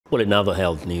Well, in other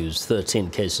health news, 13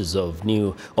 cases of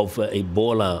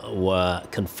Ebola were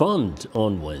confirmed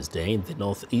on Wednesday in the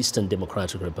northeastern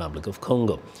Democratic Republic of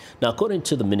Congo. Now, according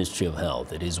to the Ministry of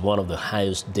Health, it is one of the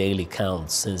highest daily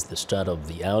counts since the start of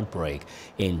the outbreak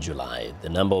in July. The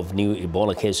number of new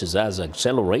Ebola cases has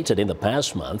accelerated in the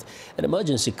past month. An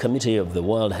emergency committee of the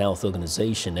World Health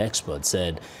Organization experts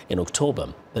said in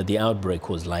October that the outbreak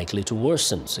was likely to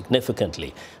worsen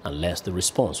significantly unless the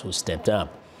response was stepped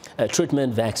up.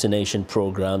 Treatment, vaccination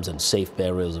programs and safe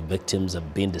burials of victims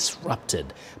have been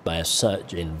disrupted by a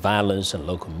surge in violence and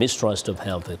local mistrust of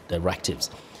health directives.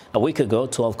 A week ago,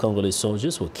 12 Congolese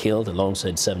soldiers were killed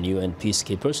alongside 7 UN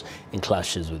peacekeepers in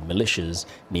clashes with militias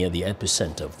near the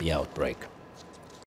epicenter of the outbreak.